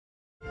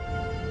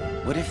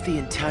What if the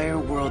entire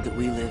world that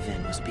we live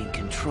in was being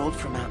controlled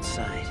from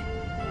outside?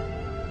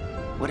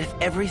 What if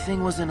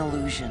everything was an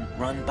illusion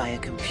run by a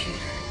computer?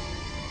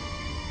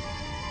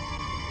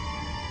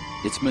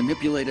 It's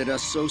manipulated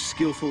us so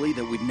skillfully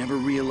that we'd never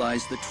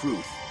realize the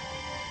truth.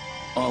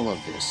 All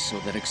of this so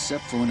that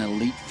except for an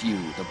elite few,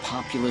 the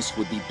populace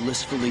would be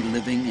blissfully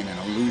living in an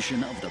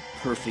illusion of the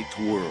perfect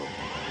world.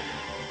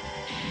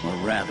 Or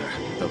rather,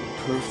 the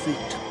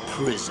perfect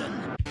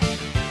prison.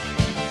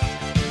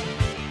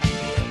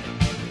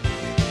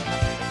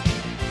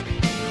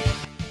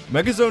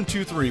 Megazone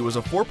 2-3 was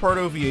a 4-part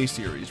OVA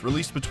series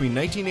released between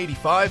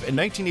 1985 and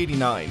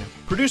 1989,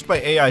 produced by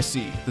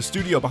AIC, the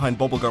studio behind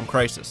Bubblegum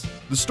Crisis.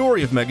 The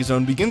story of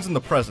Megazone begins in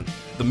the present,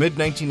 the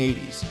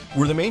mid-1980s,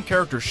 where the main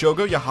character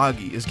Shogo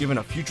Yahagi is given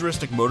a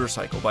futuristic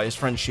motorcycle by his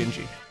friend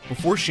Shinji.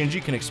 Before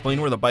Shinji can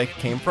explain where the bike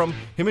came from,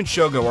 him and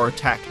Shogo are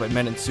attacked by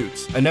men in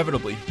suits,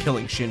 inevitably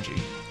killing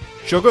Shinji.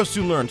 Shogo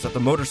soon learns that the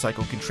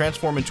motorcycle can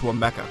transform into a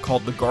mecha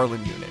called the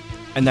Garland Unit,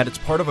 and that it's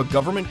part of a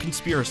government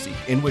conspiracy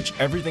in which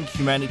everything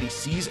humanity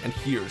sees and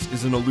hears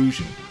is an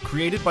illusion,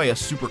 created by a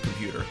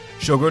supercomputer.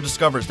 Shogo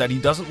discovers that he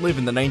doesn't live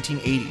in the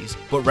 1980s,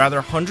 but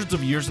rather hundreds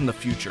of years in the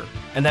future,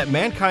 and that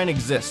mankind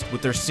exists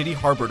with their city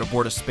harbored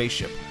aboard a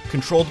spaceship,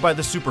 controlled by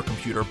the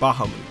supercomputer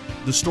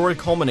Bahamut. The story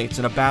culminates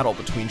in a battle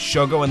between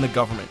Shogo and the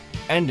government,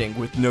 ending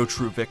with no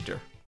true victor.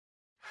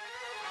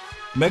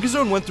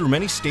 Megazone went through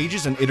many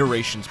stages and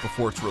iterations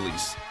before its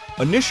release.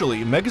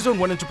 Initially, Megazone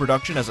went into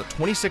production as a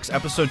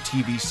 26-episode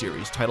TV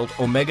series titled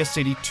Omega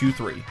City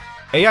 2-3.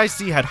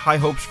 AIC had high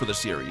hopes for the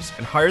series,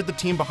 and hired the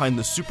team behind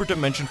the Super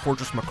Dimension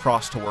Fortress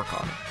Macross to work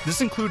on it.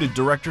 This included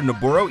director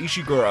Noboru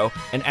Ishiguro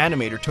and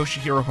animator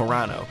Toshihiro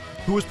Hirano,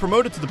 who was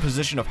promoted to the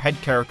position of head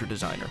character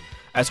designer,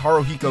 as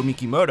Haruhiko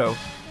Mikimoto,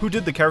 who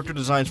did the character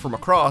designs for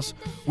Macross,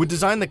 would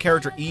design the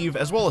character Eve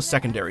as well as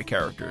secondary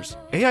characters.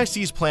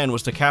 AIC's plan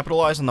was to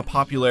capitalize on the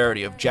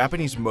popularity of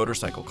Japanese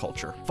motorcycle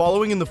culture,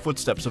 following in the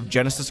footsteps of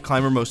Genesis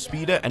climber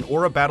Mospeada and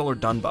Aura battler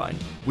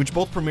Dunbine, which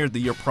both premiered the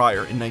year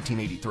prior in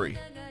 1983.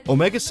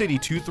 Omega City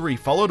 2-3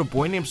 followed a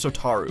boy named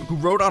Sotaru, who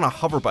rode on a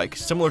hoverbike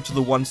similar to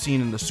the one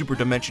seen in the Super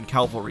Dimension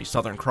Calvary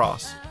Southern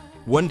Cross.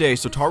 One day,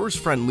 Sotaru's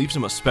friend leaves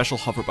him a special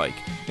hoverbike,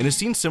 in a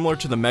scene similar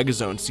to the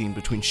Megazone scene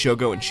between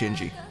Shogo and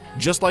Shinji.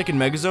 Just like in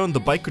Megazone, the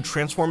bike could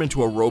transform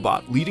into a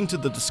robot, leading to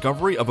the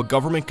discovery of a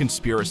government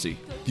conspiracy.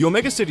 The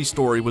Omega City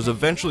story was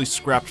eventually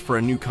scrapped for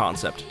a new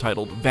concept,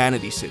 titled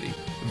Vanity City.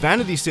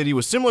 Vanity City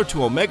was similar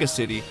to Omega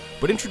City,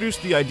 but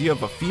introduced the idea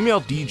of a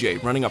female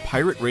DJ running a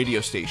pirate radio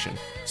station,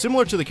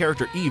 similar to the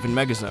character Eve in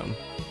Megazone.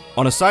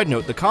 On a side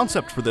note, the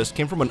concept for this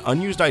came from an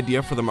unused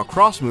idea for the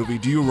Macross movie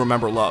Do You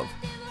Remember Love?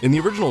 In the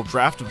original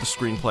draft of the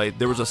screenplay,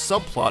 there was a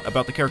subplot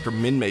about the character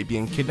Minmay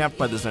being kidnapped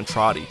by the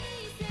Zentradi.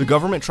 The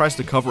government tries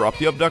to cover up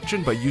the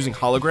abduction by using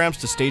holograms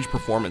to stage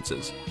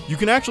performances. You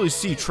can actually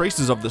see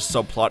traces of this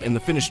subplot in the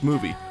finished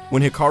movie,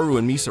 when Hikaru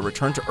and Misa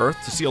return to Earth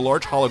to see a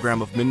large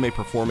hologram of Minmay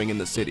performing in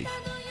the city.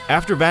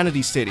 After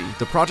Vanity City,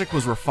 the project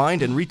was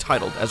refined and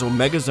retitled as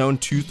Omegazone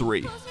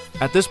 2-3.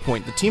 At this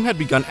point, the team had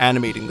begun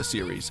animating the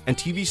series, and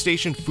TV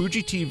station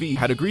Fuji TV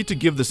had agreed to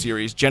give the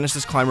series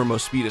Genesis climber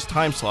Mospeada's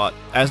time slot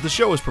as the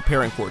show was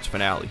preparing for its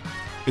finale.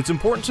 It's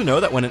important to know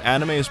that when an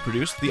anime is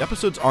produced, the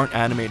episodes aren't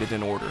animated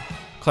in order.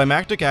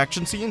 Climactic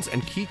action scenes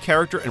and key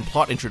character and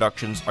plot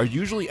introductions are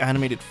usually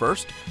animated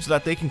first so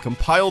that they can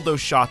compile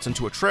those shots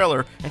into a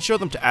trailer and show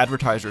them to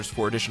advertisers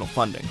for additional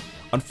funding.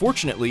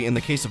 Unfortunately, in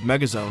the case of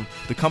Megazone,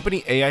 the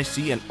company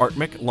AIC and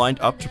Artmic lined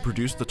up to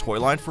produce the toy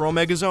line for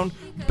Omegazone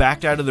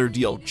backed out of their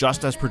deal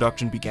just as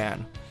production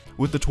began.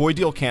 With the toy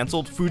deal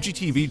cancelled, Fuji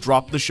TV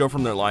dropped the show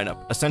from their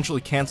lineup,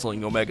 essentially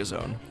cancelling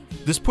Omegazone.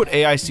 This put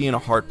AIC in a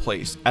hard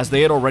place, as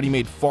they had already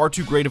made far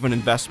too great of an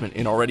investment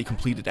in already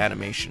completed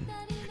animation.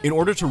 In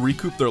order to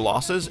recoup their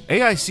losses,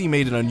 AIC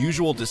made an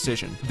unusual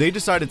decision. They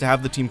decided to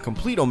have the team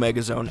complete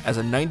Omegazone as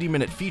a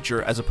 90-minute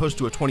feature as opposed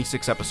to a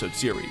 26-episode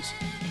series.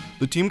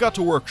 The team got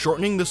to work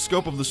shortening the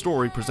scope of the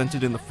story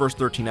presented in the first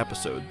 13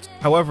 episodes.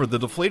 However, the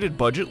deflated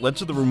budget led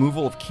to the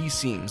removal of key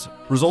scenes,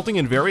 resulting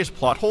in various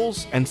plot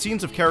holes and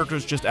scenes of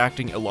characters just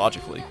acting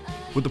illogically.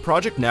 With the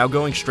project now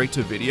going straight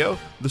to video,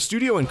 the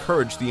studio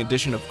encouraged the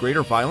addition of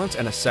greater violence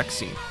and a sex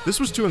scene. This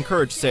was to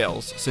encourage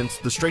sales, since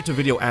the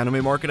straight-to-video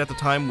anime market at the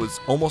time was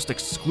almost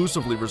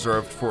exclusively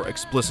reserved for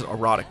explicit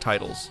erotic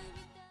titles.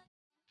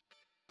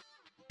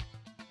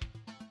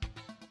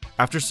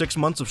 After 6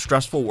 months of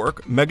stressful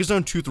work,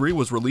 Megazone 2-3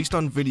 was released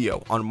on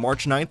video on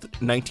March 9th,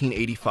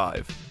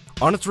 1985.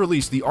 On its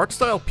release, the art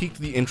style piqued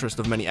the interest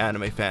of many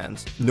anime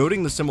fans,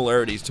 noting the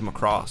similarities to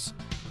Macross.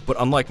 But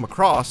unlike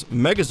Macross,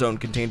 Megazone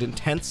contained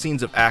intense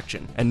scenes of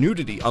action and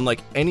nudity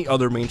unlike any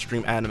other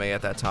mainstream anime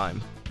at that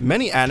time.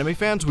 Many anime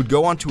fans would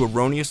go on to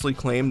erroneously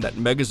claim that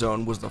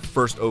Megazone was the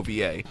first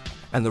OVA,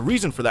 and the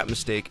reason for that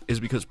mistake is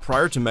because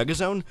prior to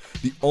Megazone,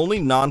 the only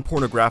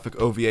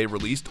non-pornographic OVA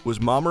released was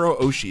Mamoru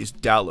Oshii's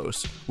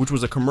Dallos, which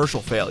was a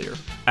commercial failure.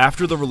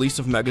 After the release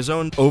of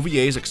Megazone,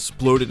 OVAs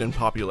exploded in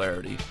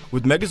popularity,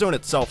 with Megazone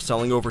itself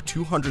selling over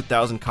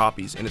 200,000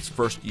 copies in its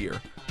first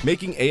year,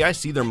 making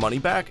AIC their money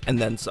back and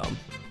then some.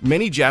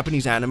 Many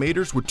Japanese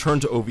animators would turn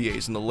to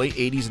OVAs in the late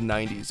 80s and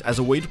 90s as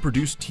a way to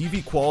produce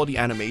TV quality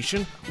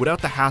animation without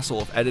the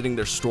hassle of editing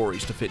their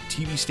stories to fit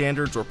TV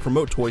standards or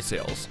promote toy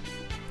sales.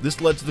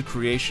 This led to the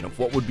creation of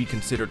what would be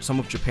considered some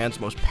of Japan's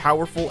most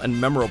powerful and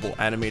memorable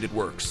animated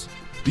works.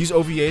 These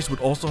OVAs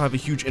would also have a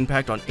huge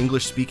impact on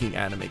English-speaking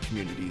anime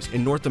communities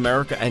in North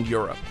America and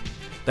Europe.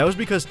 That was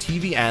because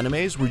TV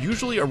animes were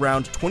usually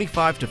around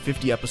 25 to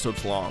 50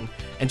 episodes long,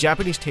 and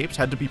Japanese tapes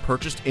had to be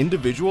purchased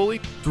individually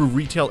through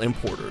retail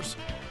importers.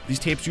 These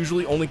tapes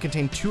usually only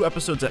contained 2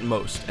 episodes at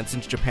most, and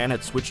since Japan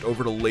had switched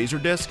over to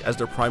Laserdisc as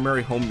their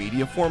primary home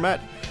media format,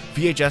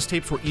 VHS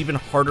tapes were even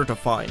harder to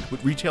find,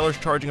 with retailers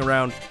charging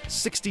around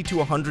 $60 to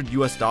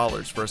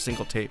 $100 for a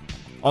single tape.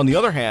 On the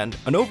other hand,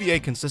 an OVA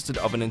consisted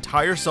of an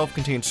entire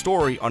self-contained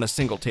story on a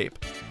single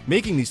tape,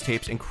 making these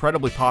tapes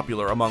incredibly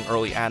popular among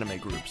early anime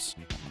groups.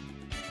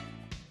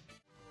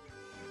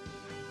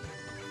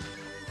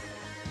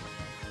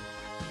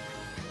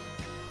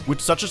 With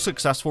such a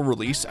successful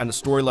release and the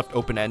story left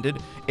open-ended,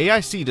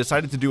 AIC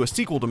decided to do a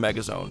sequel to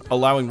Megazone,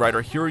 allowing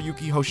writer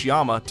Hiroyuki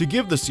Hoshiyama to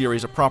give the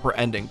series a proper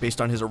ending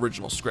based on his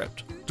original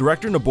script.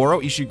 Director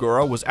Noboru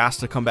Ishiguro was asked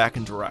to come back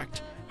and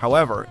direct.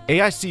 However,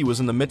 AIC was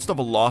in the midst of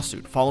a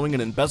lawsuit following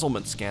an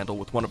embezzlement scandal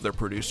with one of their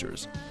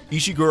producers.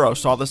 Ishiguro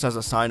saw this as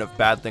a sign of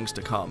bad things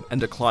to come and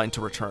declined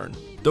to return,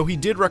 though he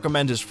did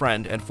recommend his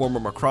friend and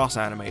former Macross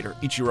animator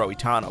Ichiro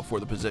Itano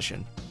for the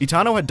position.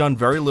 Itano had done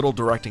very little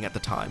directing at the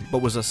time,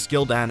 but was a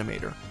skilled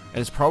animator,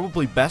 and is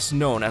probably best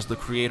known as the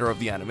creator of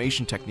the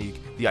animation technique,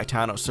 the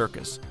Itano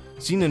Circus,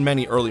 seen in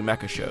many early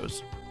mecha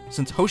shows.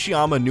 Since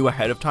Hoshiyama knew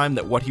ahead of time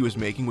that what he was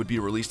making would be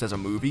released as a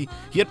movie,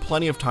 he had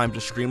plenty of time to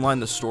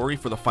streamline the story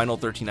for the final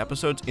 13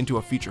 episodes into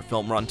a feature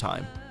film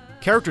runtime.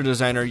 Character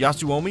designer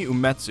Yasuomi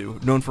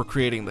Umetsu, known for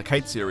creating the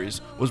Kite series,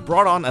 was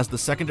brought on as the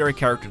secondary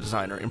character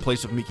designer in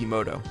place of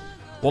Mikimoto.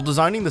 While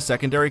designing the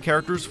secondary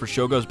characters for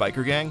Shogo's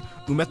biker gang,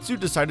 Umetsu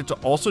decided to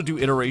also do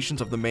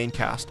iterations of the main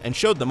cast and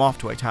showed them off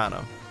to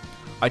Itano.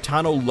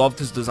 Itano loved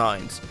his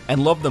designs,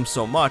 and loved them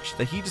so much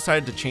that he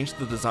decided to change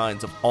the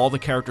designs of all the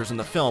characters in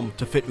the film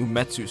to fit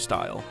Umetsu's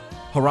style.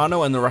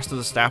 Hirano and the rest of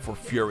the staff were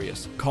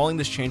furious, calling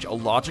this change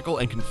illogical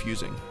and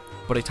confusing.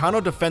 But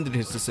Itano defended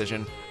his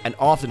decision, and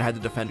often had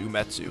to defend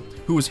Umetsu,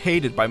 who was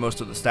hated by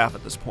most of the staff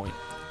at this point.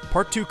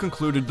 Part 2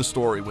 concluded the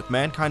story with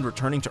mankind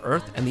returning to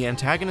Earth and the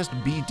antagonist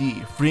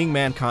BD freeing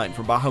mankind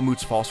from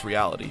Bahamut's false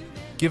reality,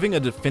 giving a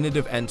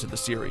definitive end to the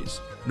series.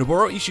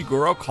 Noboru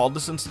Ishiguro called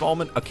this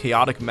installment a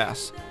chaotic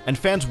mess, and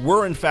fans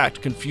were in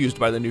fact confused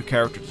by the new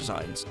character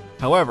designs.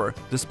 However,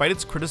 despite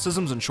its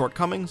criticisms and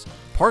shortcomings,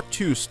 Part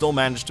 2 still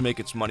managed to make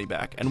its money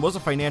back and was a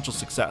financial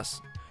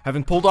success.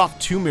 Having pulled off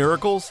 2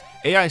 miracles,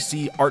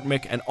 AIC,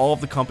 Artmic, and all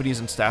of the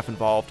companies and staff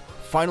involved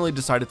finally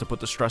decided to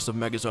put the stress of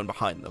Megazone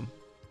behind them.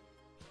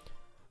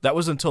 That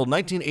was until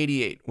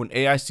 1988 when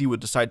AIC would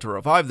decide to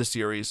revive the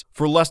series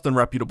for less than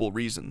reputable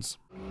reasons.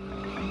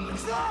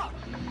 Stop!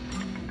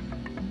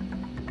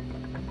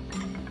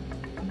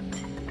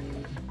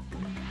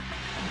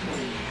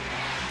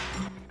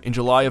 In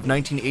July of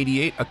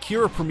 1988,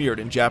 Akira premiered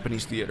in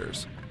Japanese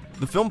theaters.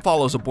 The film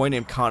follows a boy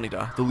named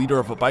Kaneda, the leader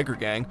of a biker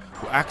gang,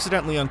 who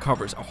accidentally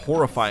uncovers a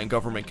horrifying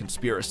government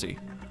conspiracy.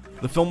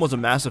 The film was a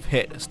massive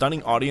hit,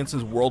 stunning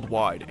audiences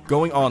worldwide,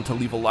 going on to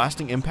leave a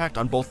lasting impact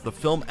on both the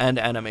film and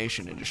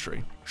animation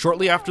industry.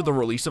 Shortly after the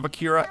release of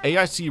Akira,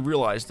 AIC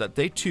realized that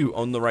they too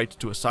owned the rights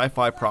to a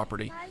sci-fi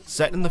property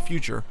set in the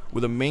future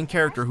with a main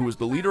character who was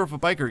the leader of a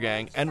biker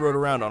gang and rode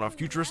around on a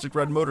futuristic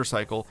red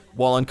motorcycle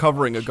while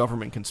uncovering a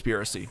government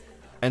conspiracy.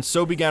 And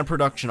so began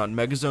production on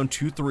Megazone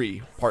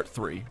 2-3, Part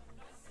 3.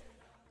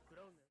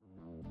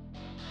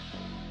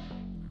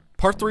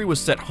 Part 3 was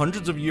set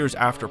hundreds of years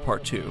after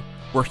Part 2,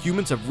 where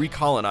humans have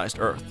recolonized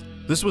Earth.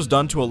 This was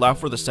done to allow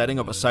for the setting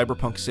of a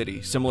cyberpunk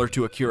city, similar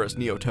to Akira's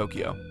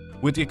Neo-Tokyo.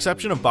 With the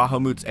exception of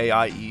Bahamut's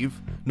AI Eve,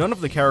 none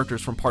of the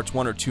characters from Parts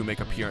 1 or 2 make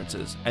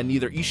appearances, and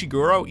neither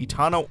Ishiguro,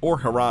 Itano, or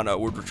Hirano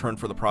would return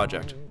for the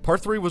project.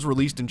 Part 3 was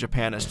released in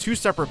Japan as 2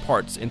 separate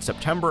parts in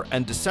September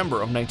and December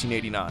of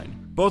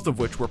 1989, both of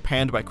which were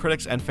panned by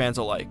critics and fans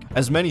alike,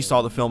 as many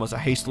saw the film as a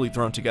hastily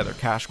thrown together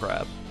cash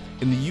grab.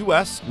 In the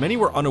US, many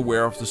were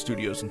unaware of the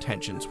studio's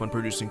intentions when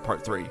producing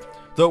Part 3,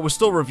 though it was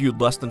still reviewed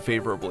less than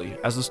favorably,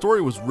 as the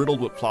story was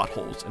riddled with plot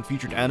holes and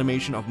featured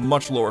animation of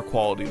much lower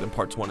quality than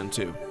Parts 1 and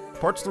 2.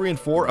 Parts 3 and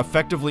 4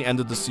 effectively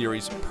ended the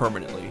series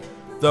permanently,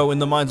 though in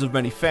the minds of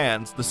many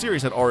fans, the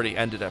series had already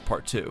ended at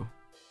Part 2.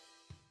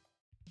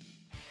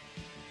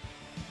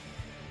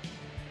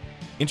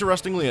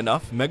 Interestingly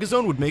enough,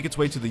 Megazone would make its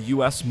way to the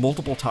US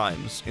multiple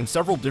times, in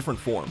several different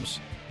forms.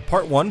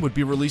 Part 1 would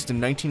be released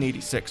in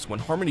 1986 when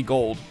Harmony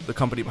Gold, the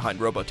company behind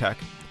Robotech,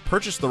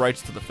 purchased the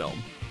rights to the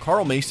film.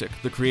 Carl Macek,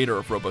 the creator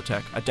of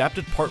Robotech,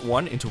 adapted Part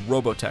 1 into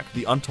Robotech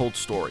the Untold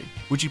Story,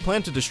 which he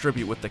planned to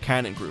distribute with the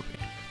Canon Group.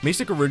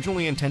 Macek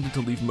originally intended to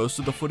leave most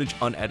of the footage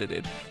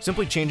unedited,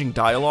 simply changing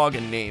dialogue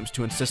and names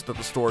to insist that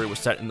the story was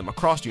set in the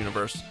Macross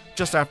universe,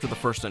 just after the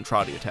first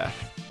Entrati attack.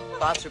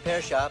 Bob's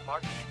repair shop.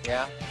 Mark?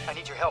 Yeah? I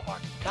need your help,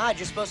 Mark. God,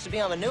 you're supposed to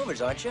be on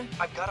maneuvers, aren't you?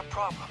 I've got a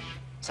problem.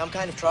 Some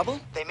kind of trouble?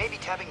 They may be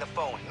tapping the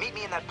phone. Meet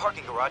me in that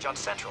parking garage on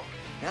Central.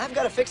 Now I've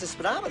got to fix the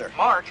speedometer.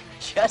 Mark!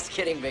 Just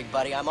kidding, big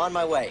buddy. I'm on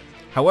my way.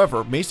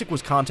 However, Masick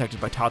was contacted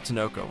by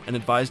Tatsunoko and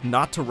advised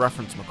not to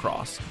reference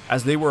Macross,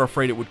 as they were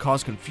afraid it would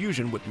cause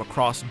confusion with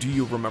Macross Do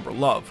You Remember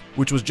Love,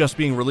 which was just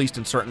being released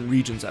in certain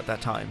regions at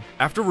that time.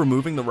 After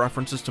removing the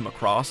references to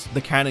Macross,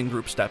 the Canon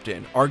Group stepped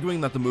in, arguing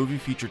that the movie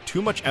featured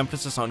too much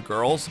emphasis on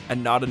girls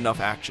and not enough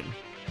action.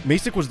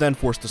 Masick was then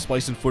forced to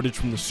splice in footage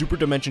from the Super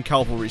Dimension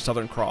Calvary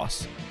Southern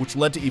Cross, which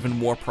led to even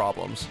more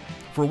problems.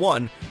 For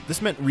one,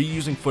 this meant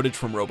reusing footage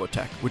from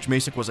Robotech, which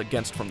Masick was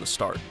against from the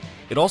start.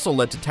 It also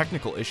led to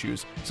technical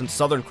issues, since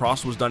Southern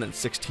Cross was done in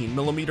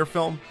 16mm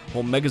film,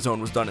 while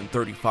Megazone was done in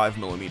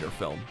 35mm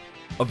film.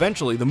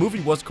 Eventually, the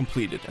movie was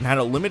completed and had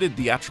a limited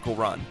theatrical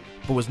run,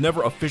 but was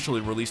never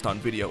officially released on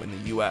video in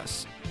the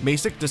US.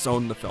 Masick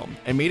disowned the film,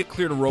 and made it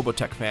clear to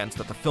Robotech fans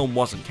that the film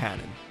wasn't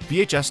canon.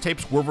 VHS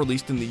tapes were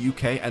released in the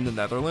UK and the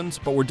Netherlands,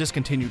 but were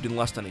discontinued in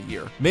less than a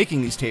year,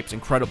 making these tapes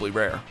incredibly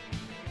rare.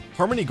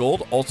 Harmony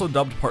Gold also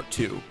dubbed Part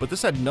 2, but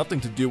this had nothing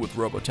to do with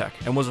Robotech,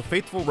 and was a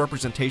faithful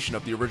representation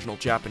of the original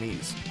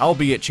Japanese,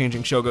 albeit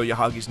changing Shogo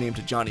Yahagi's name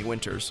to Johnny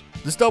Winters.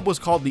 This dub was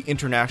called the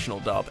International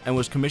Dub, and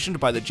was commissioned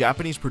by the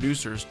Japanese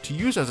producers to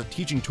use as a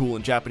teaching tool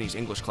in Japanese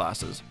English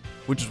classes,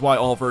 which is why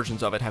all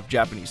versions of it have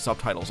Japanese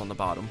subtitles on the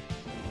bottom.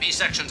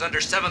 B-section's under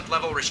 7th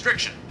level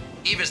restriction.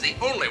 Eve is the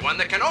only one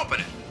that can open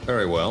it.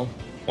 Very well.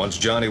 Once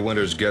Johnny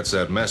Winters gets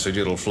that message,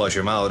 it'll flush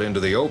him out into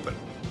the open.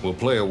 We'll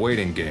play a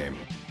waiting game.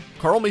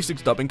 Carl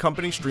Masick's dubbing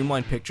company,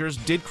 Streamline Pictures,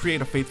 did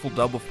create a faithful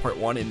dub of Part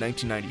 1 in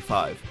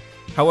 1995.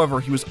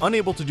 However, he was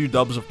unable to do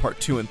dubs of Part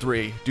 2 and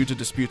 3 due to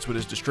disputes with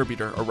his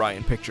distributor,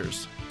 Orion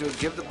Pictures. Dude,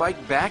 give the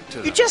bike back to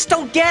them. You just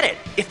don't get it!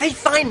 If they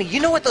find me,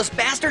 you know what those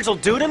bastards will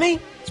do to me?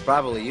 It's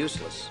probably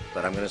useless,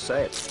 but I'm gonna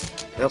say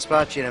it. They'll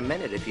spot you in a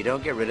minute if you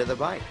don't get rid of the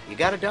bike. You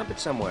gotta dump it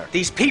somewhere.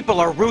 These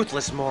people are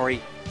ruthless,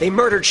 Mori. They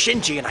murdered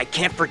Shinji, and I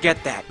can't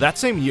forget that. That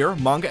same year,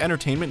 Manga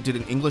Entertainment did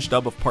an English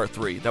dub of Part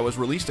 3 that was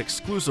released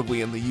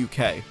exclusively in the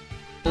UK.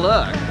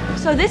 Look.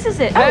 So this is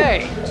it.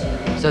 Hey!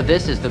 So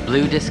this is the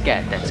blue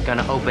diskette that's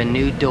gonna open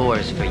new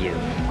doors for you.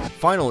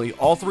 Finally,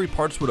 all 3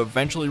 parts would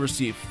eventually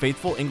receive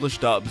faithful English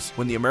dubs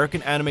when the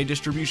American anime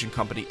distribution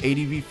company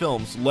ADV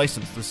Films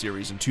licensed the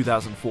series in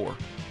 2004.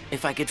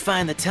 If I could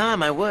find the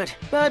time, I would.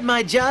 But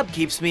my job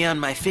keeps me on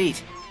my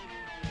feet.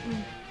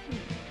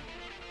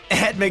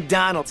 At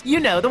McDonald's. You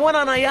know, the one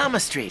on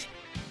Ayama Street.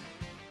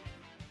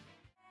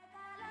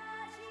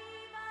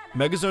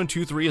 Megazone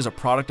 2-3 is a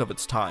product of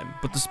its time,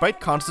 but despite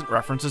constant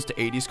references to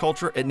 80s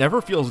culture, it never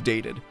feels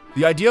dated.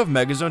 The idea of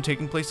Megazone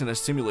taking place in a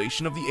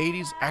simulation of the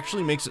 80s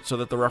actually makes it so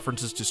that the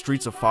references to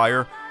Streets of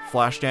Fire,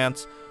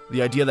 Flashdance,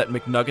 the idea that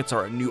McNuggets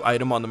are a new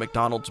item on the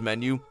McDonald's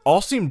menu,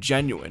 all seem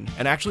genuine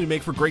and actually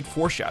make for great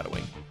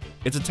foreshadowing.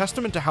 It's a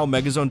testament to how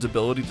Megazone's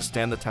ability to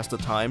stand the test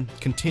of time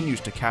continues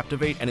to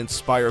captivate and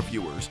inspire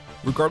viewers,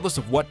 regardless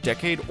of what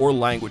decade or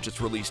language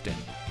it's released in,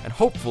 and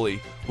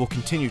hopefully will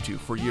continue to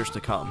for years to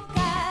come.